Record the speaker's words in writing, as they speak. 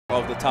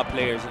of the top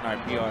players in our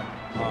PR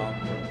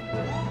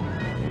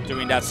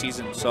during that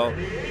season. So,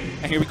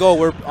 and here we go.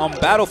 We're on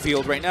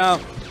Battlefield right now.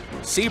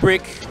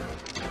 Seibrik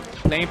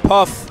playing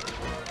Puff.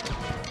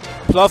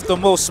 Puff, the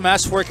most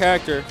Smash 4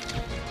 character.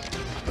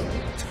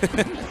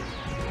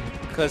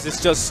 Because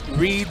it's just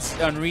reads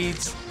and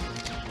reads.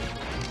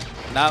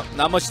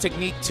 Not much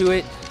technique to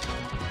it,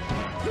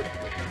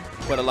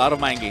 but a lot of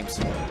mind games.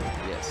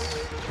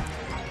 Yes.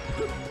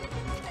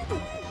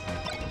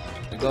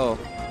 There we go.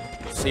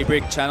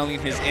 Seibrik channeling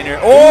his inner.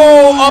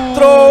 Oh, up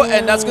throw,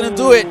 and that's gonna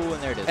do it. And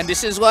there it is. And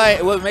this is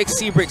what makes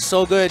Seibrik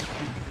so good.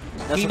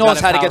 He knows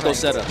how to get those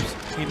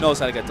setups. He knows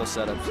how to get those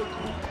setups.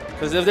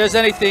 Because if there's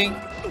anything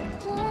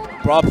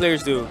Brawl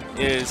players do,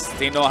 is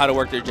they know how to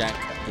work their jank.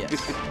 Yes.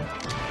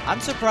 I'm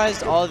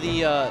surprised all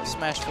the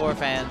Smash 4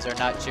 fans are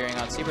not cheering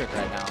on Seibrik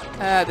right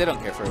now. They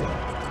don't care for it.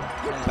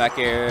 Yeah. Back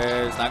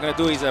air is not going to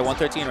do it. He's at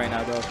 113 right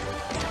now, though.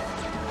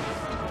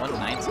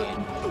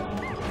 119.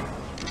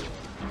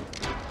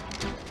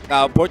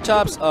 Now,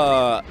 Porkchops,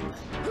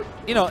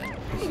 you know,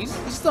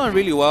 he's done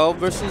really well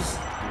versus...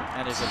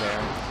 And there's a bear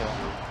kill.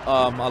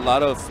 A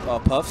lot of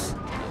Puffs.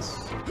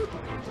 Yes.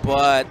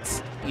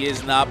 But he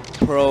is not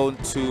prone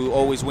to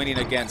always winning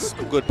against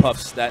good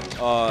Puffs that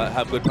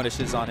have good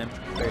punishes on him.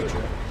 Very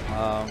true.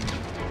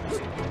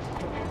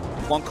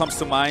 One comes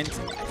to mind,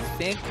 I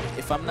think,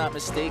 if I'm not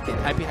mistaken,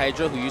 Happy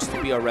Hydra, who used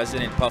to be a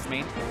resident Puff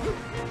main,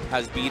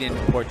 has beaten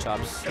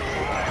Porkchops.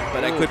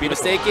 But I could be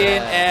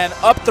mistaken. And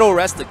up throw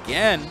rest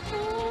again.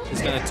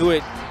 He's going to do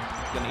it.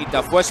 He's going to eat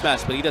that force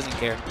smash, but he doesn't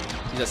care.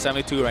 He's at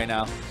 72 right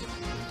now.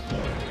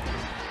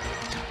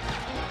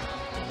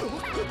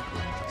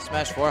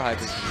 Smash 4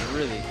 hype is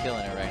really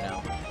killing it right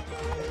now.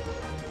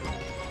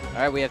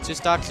 Alright, we have 2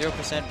 stocks,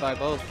 0% by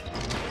both.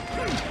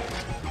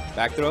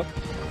 Back throw.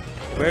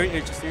 Very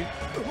interesting.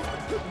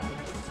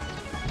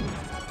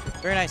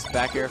 Very nice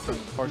back air from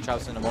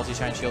Porkchops into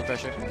multi-shine shield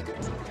pressure.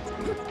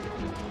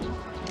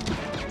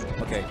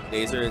 Okay,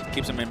 laser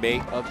keeps him in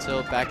bait. Up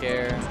tilt, back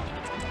air.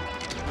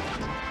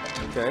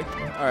 Okay,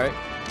 alright.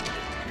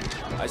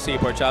 I see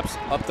Porkchops.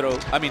 Up throw.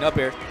 I mean up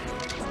air.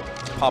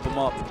 Pop him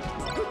up.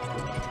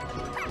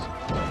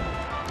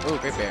 Oh,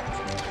 great bear.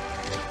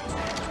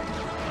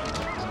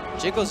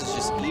 Jiggles is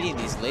just eating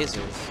these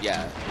lasers.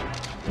 Yeah.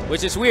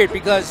 Which is weird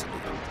because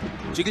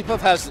Jigglypuff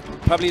has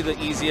probably the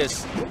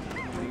easiest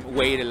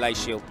way to light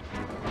shield.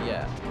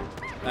 Yeah.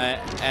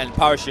 And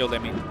power shield, I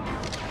mean.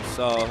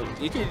 So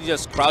you can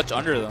just crouch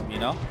under them, you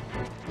know?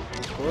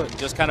 Good.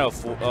 Just kind of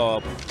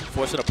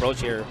force an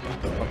approach here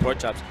from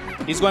Porkchops.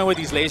 He's going with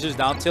these lasers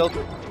down tilt.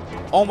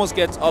 Almost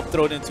gets up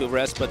throwed into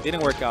rest, but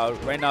didn't work out.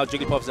 Right now,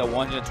 Jigglypuff's at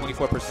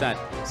 124%.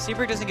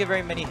 Seibrik doesn't get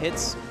very many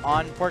hits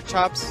on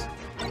Porkchops,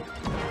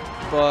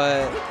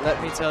 but let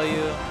me tell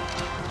you,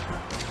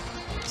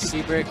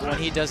 Seibrik, when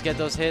he does get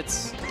those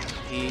hits,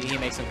 he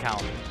makes them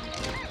count.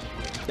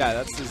 Yeah,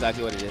 that's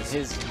exactly what it is.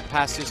 His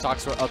past 2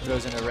 stocks were up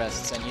throws and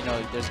arrests, and you know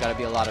there's got to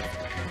be a lot of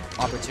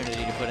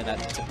opportunity to put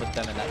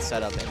them in that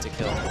setup and to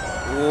kill.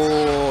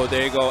 Oh,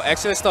 there you go.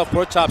 Excellent stuff.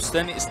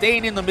 Porkchops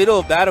staying in the middle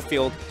of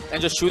Battlefield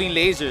and just shooting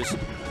lasers.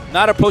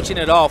 Not approaching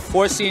at all.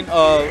 Forcing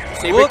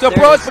Seibrik to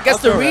approach, but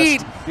gets the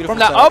read from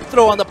that up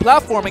throw on the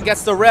platform and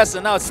gets the rest.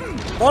 And now it's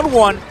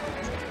 1-1.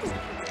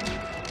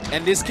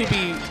 And this could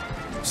be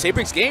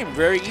Seibrik's game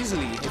very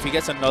easily if he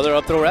gets another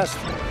up throw rest.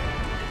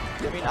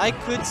 I mean, I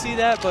could see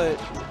that, but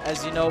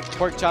as you know,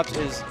 Porkchops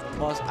is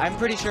I'm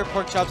pretty sure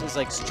Porkchops is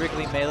like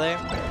strictly melee,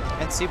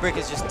 and Seibrik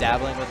is just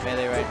dabbling with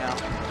melee right now.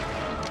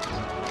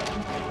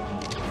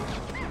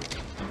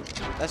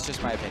 That's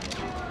just my opinion.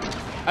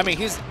 I mean,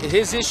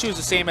 his issue is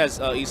the same as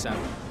Isam.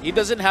 He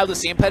doesn't have the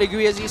same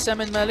pedigree as Isam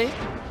in melee,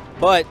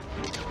 but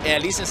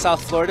at least in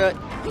South Florida,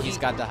 he's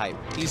got the hype.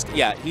 He's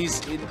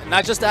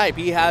not just the hype.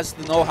 He has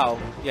the know-how.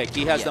 Yeah,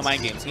 he has the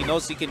mind games. He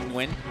knows he can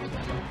win.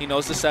 He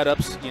knows the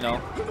setups. You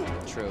know.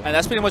 True. And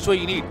that's pretty much what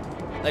you need.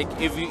 Like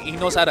he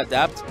knows how to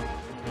adapt.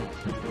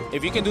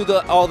 If you can do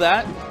all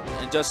that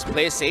and just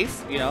play it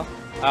safe, you know.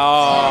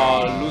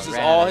 Oh, loses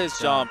all his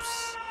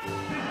jumps.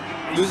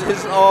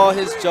 Loses all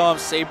his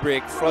jumps.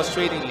 Seibrik,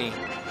 frustratingly,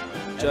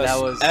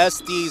 just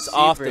SDs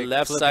off the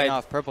left side.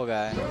 Off purple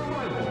guy.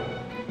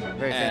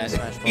 Very famous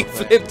Smash 4 he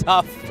flipped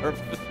off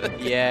purple.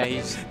 Yeah,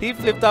 he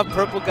flipped off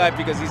purple guy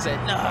because he said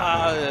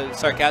no,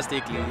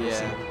 sarcastically.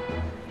 Yeah.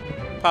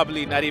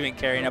 Probably not even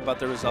caring about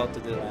the result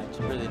of the match.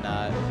 Really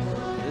not.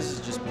 This is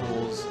just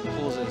pools.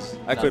 Pools is.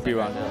 I could be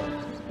wrong.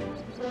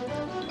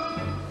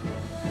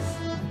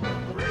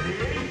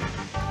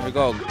 There we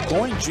go.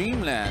 Going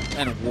Dreamland.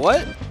 And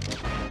what?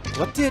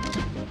 What did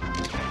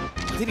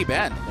he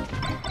ban?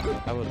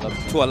 I would love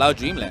to allow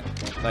Dreamland.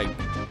 Like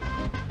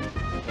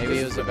maybe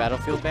it was a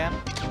Battlefield ban?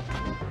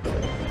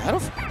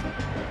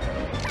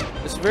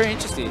 It's very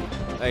interesting.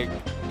 Like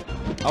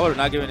I would have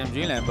not given him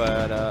Dreamland,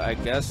 but I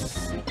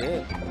guess he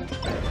did.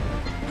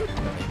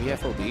 Maybe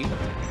FOD?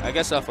 I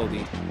guess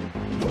FOD.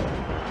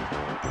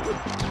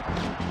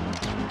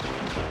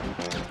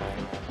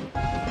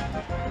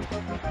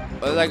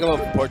 What I like about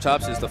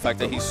Porkchops is the fact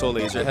that he's so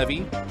laser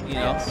heavy, you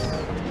know?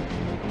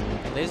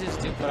 And lasers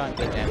do put on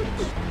good damage.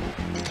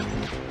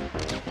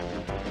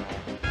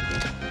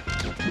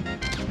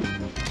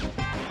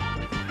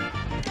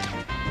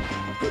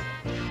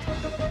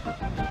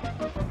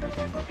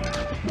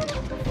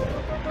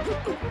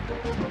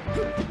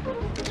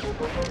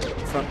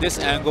 from this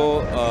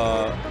angle,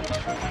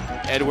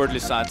 Edward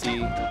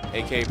Lisanti,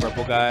 aka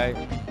Purple Guy,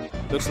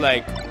 looks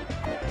like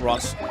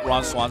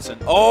Ron Swanson.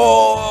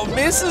 Oh,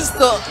 misses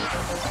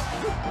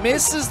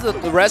the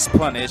rest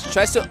punish.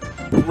 Tries to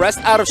rest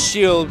out of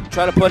shield.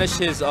 Try to punish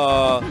his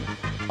down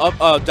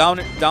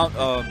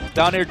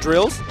air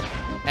drills,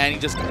 and he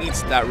just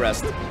eats that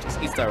rest.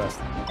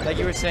 Like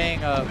you were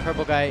saying,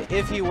 Purple Guy,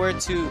 if he were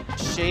to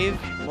shave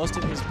most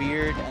of his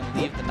beard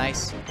and leave the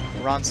nice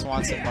Ron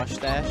Swanson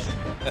mustache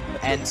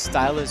and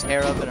style his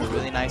hair up in a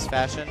really nice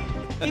fashion,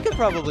 he could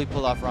probably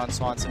pull off Ron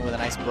Swanson with a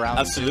nice brown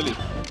Absolutely.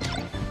 suit.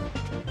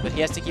 But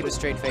he has to keep a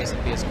straight face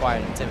and be as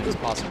quiet and timid as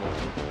possible.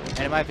 And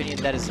in my opinion,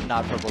 that is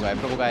not Purple Guy.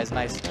 Purple Guy is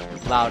nice,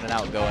 loud, and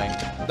outgoing.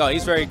 No,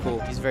 he's very cool.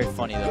 He's very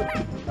funny, though.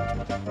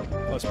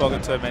 I've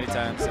spoken to him many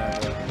times.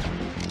 And,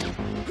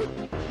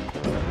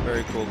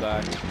 very cool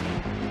guy.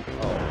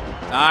 Oh,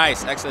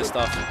 nice. Excellent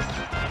stuff.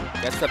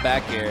 Gets the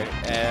back air.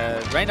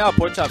 And right now,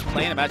 Porkchops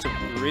playing the matchup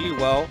really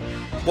well.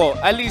 Well,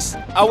 at least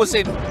I would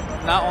say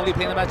not only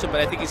playing the matchup,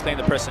 but I think he's playing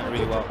the person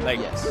really well. Like,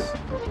 yes.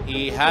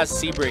 He has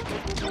Seibrik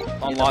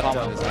on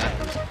lockdown.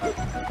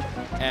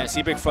 And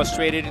Seibrik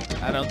frustrated.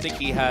 I don't think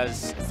he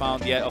has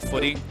found yet a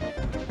footing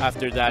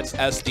after that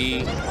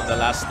SD on the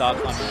last stock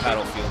on the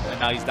battlefield. And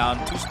now he's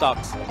down 2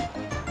 stocks.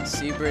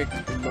 Seibrik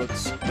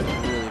looks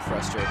really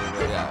frustrated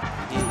right now.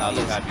 He does not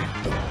look happy.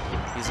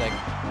 He's like...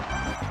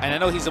 And I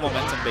know he's a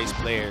momentum-based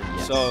player,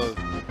 yes. so,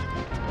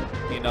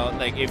 you know,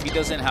 like, if he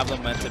doesn't have the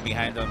momentum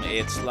behind him,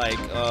 it's like,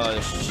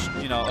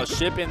 you know, a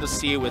ship in the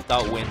sea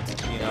without wind,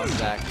 you know?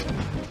 Exactly.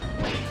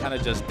 Kind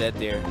of just dead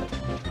there.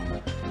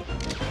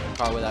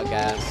 Car without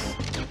gas.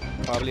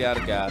 Probably out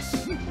of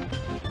gas.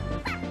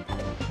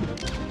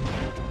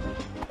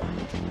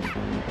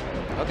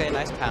 Okay,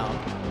 nice pound.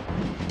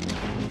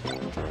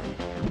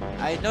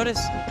 I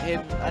noticed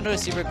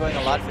Seibrik going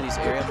a lot for these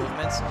aerial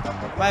movements.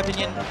 In my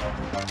opinion,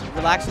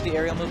 relax with the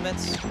aerial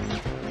movements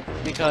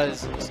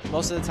because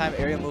most of the time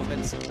aerial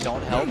movements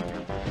don't help.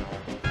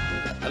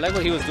 I like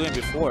what he was doing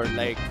before,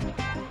 like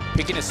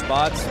picking his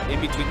spots in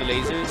between the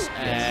lasers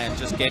and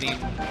just getting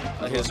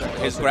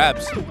his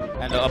grabs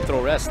and the up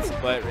throw rest.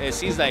 But it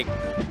seems like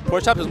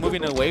Porkchops is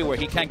moving in a way where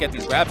he can't get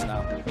these grabs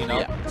now, you know?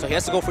 Yeah. So he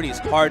has to go for these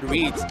hard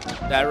reads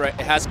that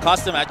has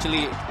cost him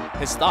actually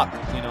his stock,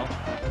 you know?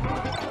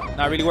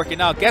 Not really working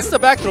out. Gets the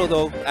back throw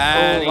though,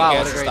 and oh, wow, he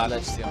gets what a the great stock.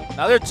 ledge steal.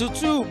 Now they're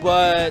 2-2,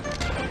 but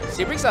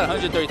Seibrik's at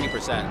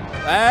 133%.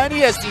 And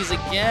he SDs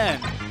again.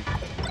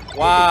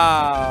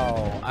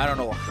 Wow. I don't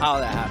know how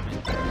that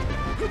happened.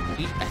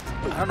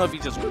 I don't know if he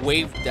just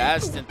wave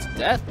dashed into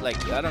death. Like,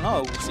 I don't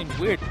know. It seems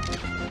weird.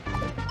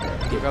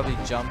 He probably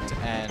jumped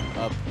and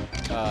up.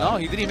 No,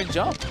 he didn't even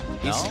jump.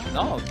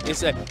 No?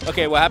 It's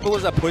okay, what happened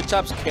was that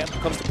Porkchops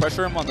comes to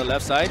pressure him on the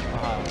left side.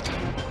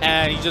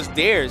 And he just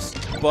dares,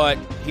 but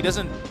he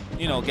doesn't,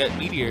 you know, get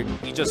meteored.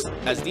 He just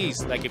has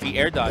these, like if he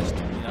air dodged,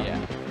 you know? Yeah.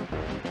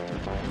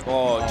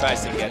 Oh,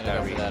 tries to get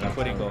that read. That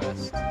Couldn't go.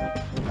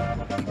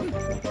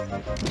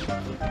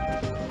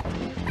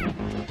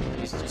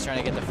 He's just trying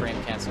to get the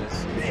frame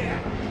cancels.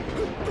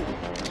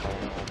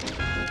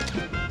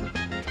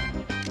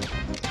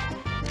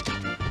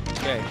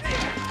 Okay.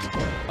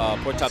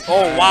 Porkchops.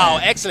 Oh, wow.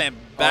 Excellent.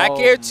 Back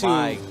air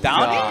to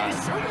down air.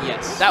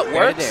 Yes. That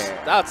works. There.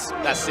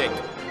 That's sick.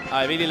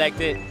 I really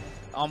liked it. That was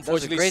a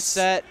Unfortunately, great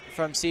set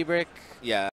from Seibrik. Yeah.